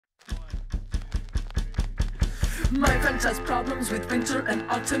My friend has problems with winter and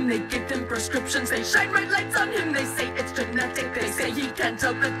autumn. They give him prescriptions, they shine bright lights on him. They say it's genetic, they say he can't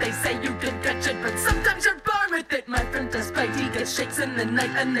help it. They say you can catch it, but sometimes you're born with it. My friend has bite, he gets shakes in the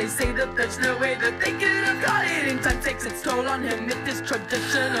night, and they say that there's no way that they could have got it. In time takes its toll on him. It is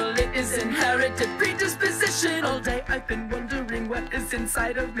traditional, it is inherited predisposition. All day I've been wondering what is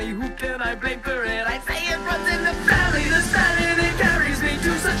inside of me. Who can I blame for it? I say it runs in the family. The standard that carries me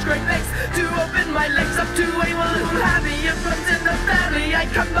to such great lengths to open my legs up to anyone who happy. It runs in the family. I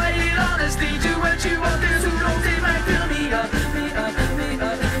come by it honestly. Do what you want. There's who don't say my fill me up, me up, me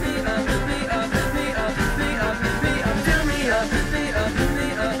up, me up, me up, me up, me up, me up, fill me up, me up,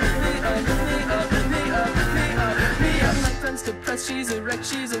 me up, me up, me up, me up, me up, me up. My friend's depressed. She's a wreck.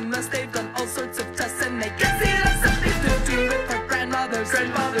 She's a mess. They've done all sorts of tests and they can't see it has something to do with her grandmothers,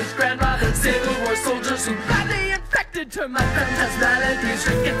 Civil War soldiers who badly infected her. My friend has maladies,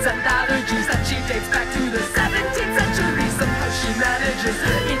 rickets and allergies that she dates back to the 17th century. Somehow she manages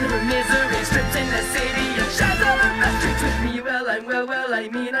in her misery, strips in the city and shares all her best treats with me. Well, I'm well, I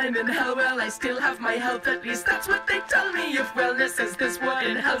mean I'm in hell. Well, I still have my health, at least that's what they tell me. If wellness is this, what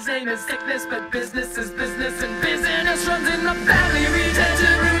in hell's name is sickness? But business is business, and business runs in the family. We tend to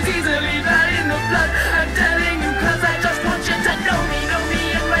lose easily, bad in the blood. I'm telling you, cause I just want you to know me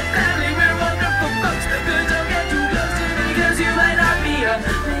and my family. We're wonderful folks, but don't get too close to me, cause you might not be up,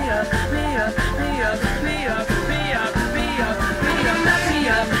 me up, me up, me up, me up, me up, me up, me up, not me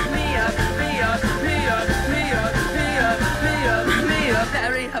up, me up, me up, me up, me up, me up, me up, me up.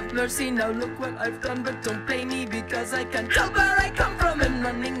 Mary, have mercy, now look what I've done, but don't blame me because I can't tell where I come from. And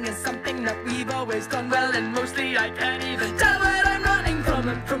running is something that we've always done well, and mostly I can't even tell what I'm running from.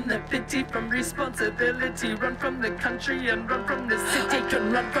 And from the pity, from responsibility, run from the country and run from the city. I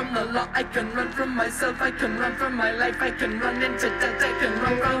can run from the law, I can run from myself, I can run from my life, I can run into death, I can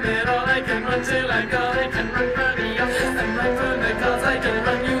run from it all. I can run till I'm gone, I can run for the office and run for the cause. I can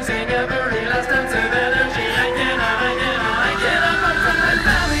run using every last ounce of energy. I cannot run from my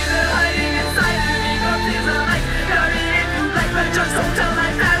family. They're hiding inside of me, corpses alike. Carry it if you like, but just don't tell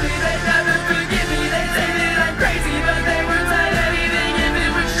my family. They never forgive me, they say that I'm crazy, but they won't hide anything if it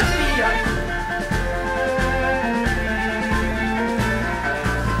would shut me up.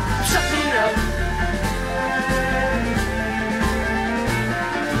 Shut me up.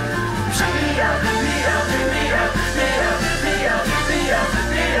 Shut me up, me up, me up, me up, me up, me up,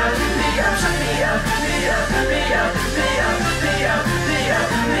 me up, me up, shut me up, me up, me up, me up, me up, me up,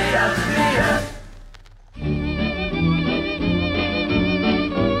 me up, me up.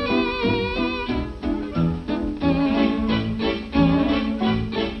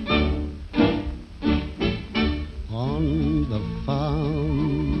 On the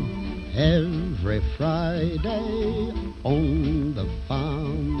farm, every Friday, on the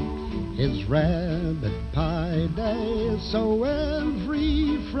farm, it's rabbit pie day. So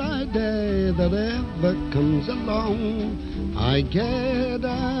every Friday that ever comes along, I get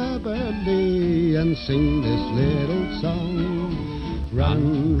up early and sing this little song.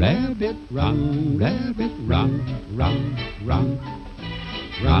 Run, rabbit, run, rabbit, run, run, run.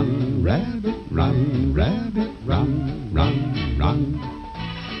 Run, rabbit, run, rabbit, run, run, run.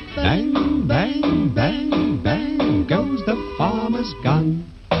 Bang, bang, bang, bang goes the farmer's gun.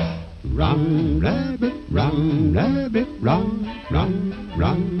 Run, rabbit, run, rabbit, run, run,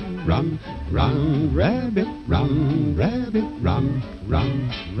 run, run. Run, rabbit, run, rabbit, run,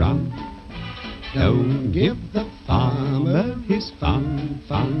 run, run. Don't give the farmer his fun,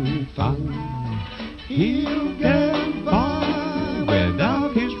 fun, fun. He'll get by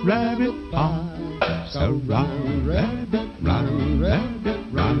without his rabbit pie. So run, rabbit, run, rabbit,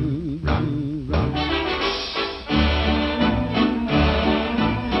 run, run, run.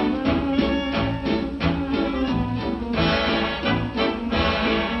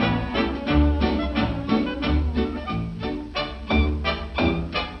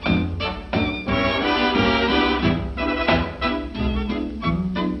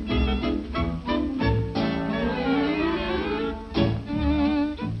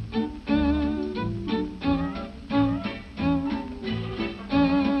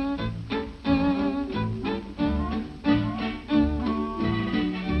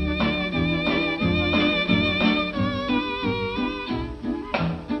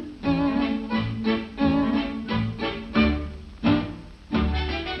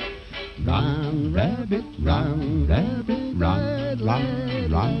 Run, rabbit, run, rabbit, run, run,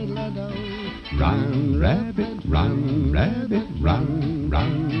 run. Run, rabbit, run, rabbit, run,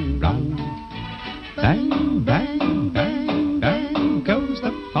 run, run. Bang, bang, bang, bang goes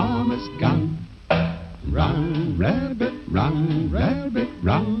the farmer's gun. Run, rabbit, run, rabbit,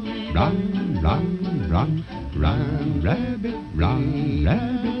 run, run, run, run, run, rabbit, run,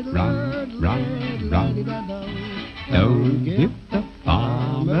 rabbit, run, run, run. Don't give the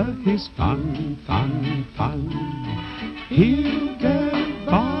farmer his fun, fun, fun. He'll get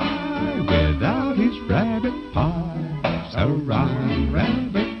by without his rabbit pie. So run,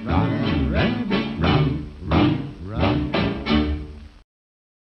 rabbit, run, rabbit, run, run, run.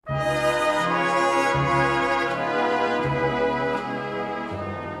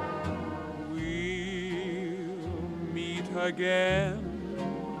 We'll meet again,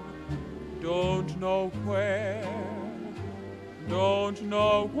 don't know where, don't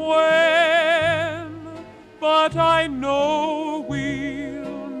know when, but I know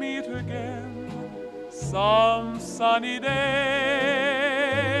we'll meet again some sunny day.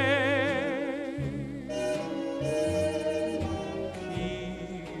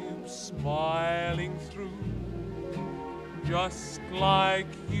 Keep smiling through, just like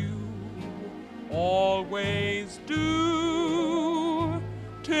you always do,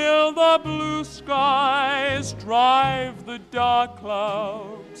 till the blue skies drive the dark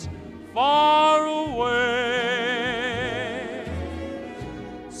clouds far away.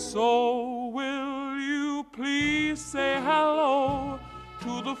 So will you please say hello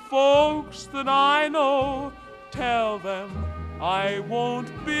to the folks that I know? Tell them I won't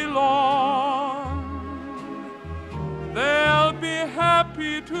be long. They'll be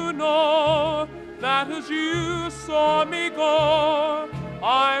happy to know that as you saw me go,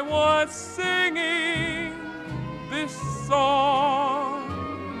 I was singing this song.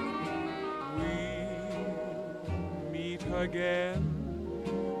 We'll meet again,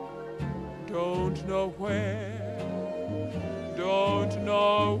 don't know where, don't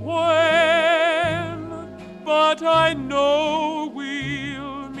know when, but I know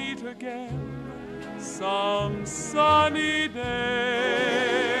we'll meet again some sunny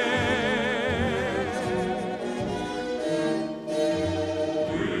day.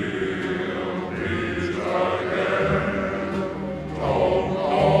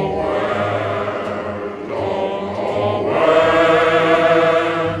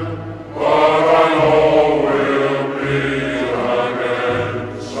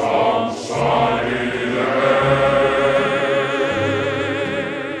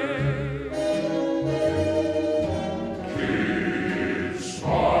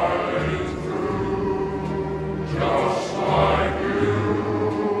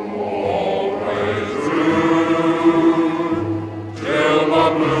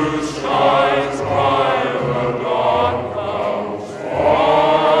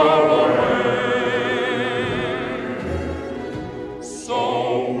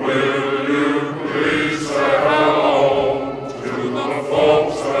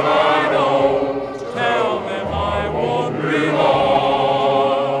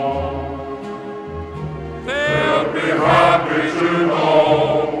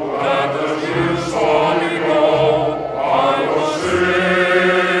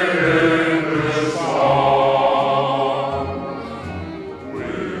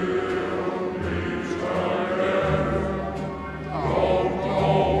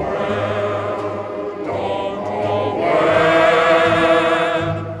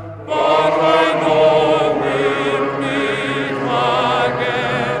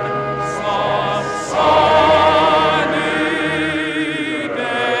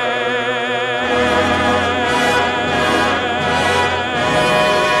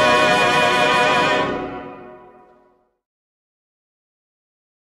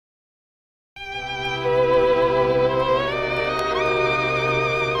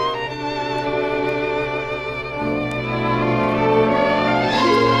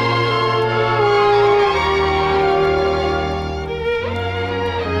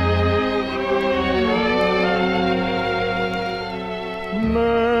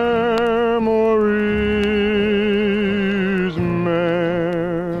 Memories, memories,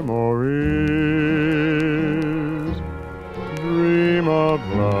 dream of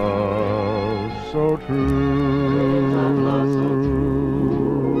love so true.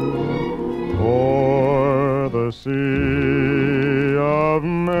 O'er the sea of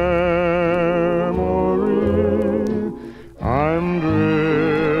memory, I'm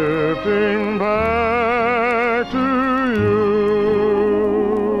drifting back to you.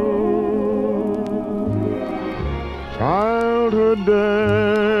 Childhood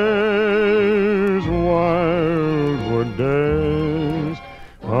days, wildwood days,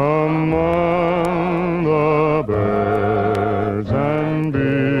 among the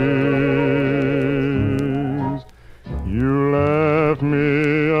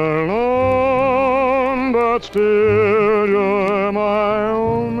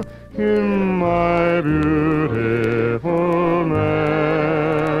my beautiful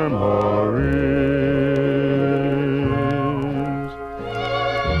memories.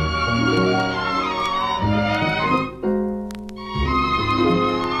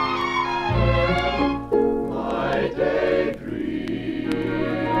 My daydreams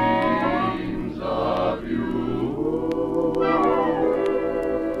of you.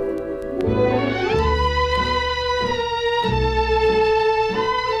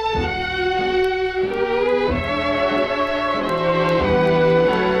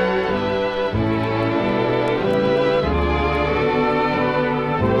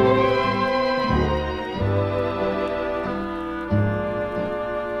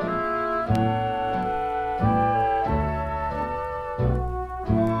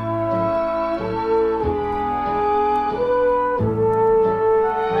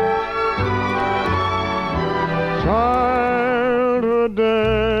 Childhood days,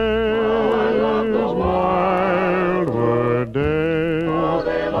 wildwood days,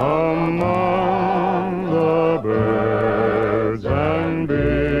 among the birds and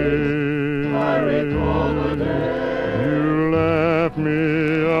bees. You left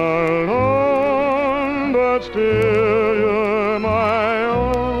me alone, but still you're my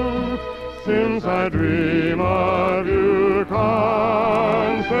own, since I dream of you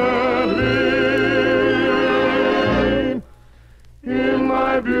constantly. In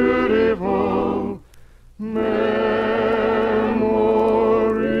my beautiful memories.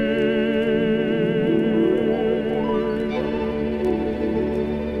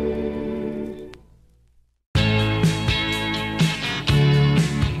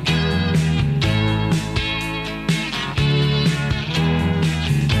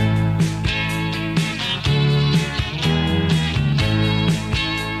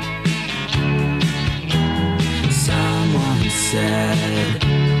 Someone said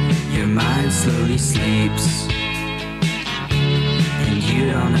your mind slowly sleeps and you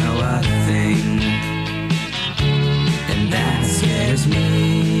don't know a thing, and that scares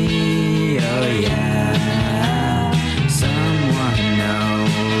me. Oh yeah, someone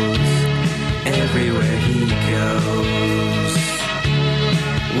knows everywhere he goes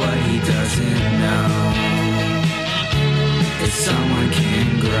what he doesn't know is someone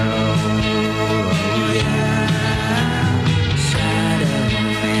can grow. Oh yeah.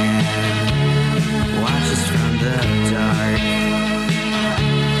 Watches from the dark.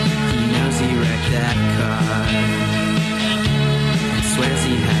 He knows he wrecked that car and swears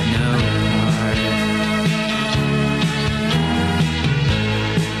he had no heart.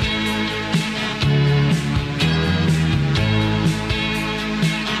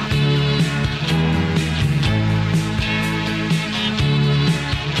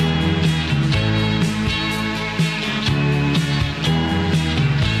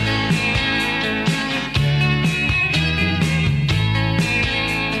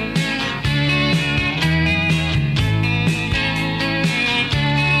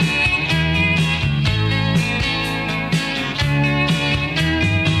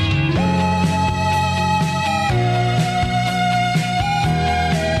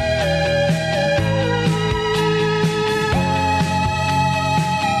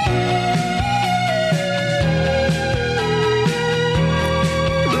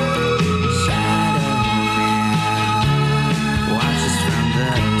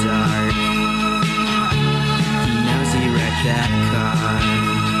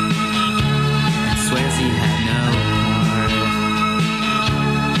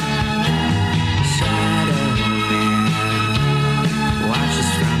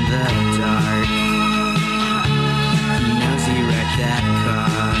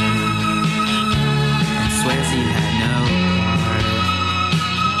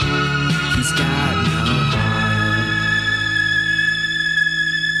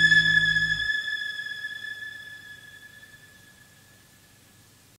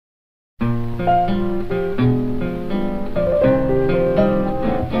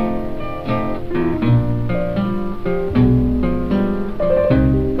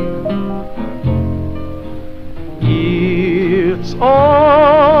 It's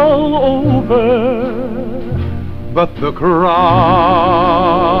all over, but the cry,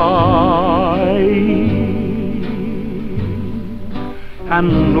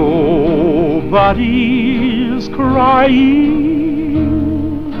 and nobody's crying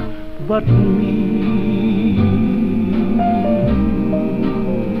but me.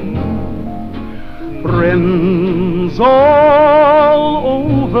 Friends all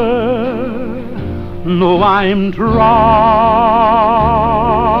over know I'm trying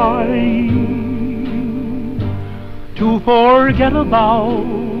to forget about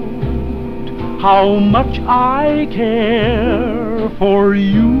how much I care for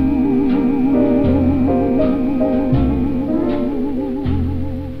you.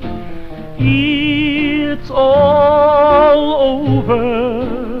 It's all over,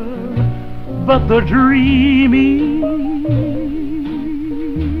 but the dreaming,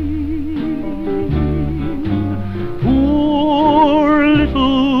 poor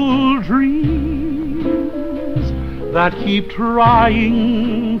little dreams that keep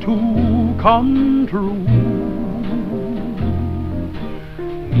trying to come true.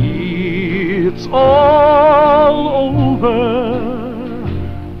 It's all over,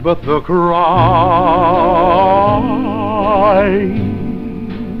 but the crying,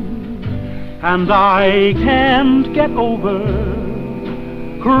 and I can't get over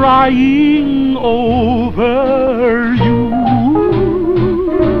crying over you.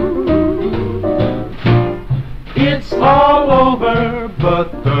 It's all over,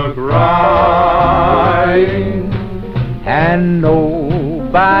 but the crying, and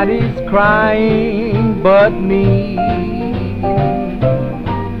nobody's crying but me.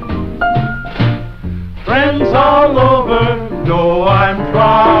 Friends all over know I'm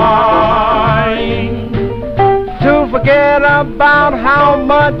trying To forget about how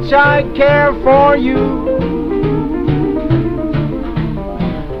much I care for you.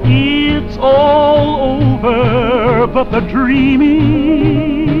 It's all over, but the dreaming,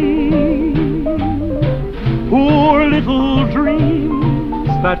 poor little dreams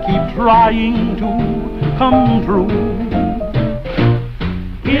that keep trying to come true.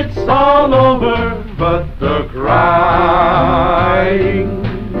 It's all over, but the crying,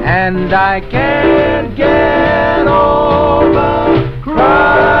 And I can't get over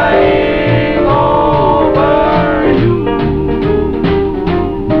crying over you.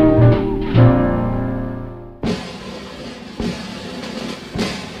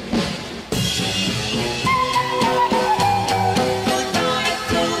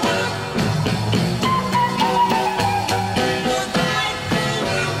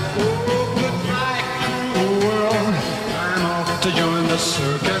 To join the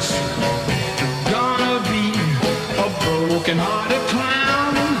circus, gonna be a broken-hearted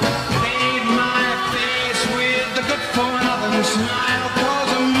clown. Paint my face with a good-for-nothing smile, 'cause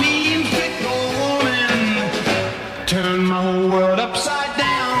a mean, fickle woman turned my whole world upside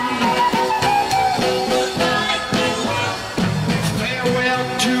down. Farewell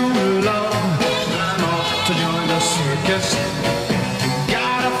to love, I'm off to join the circus.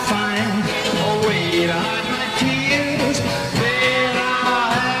 Gotta find a way to hide my tears.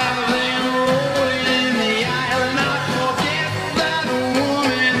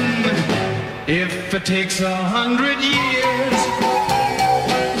 If it takes 100 years.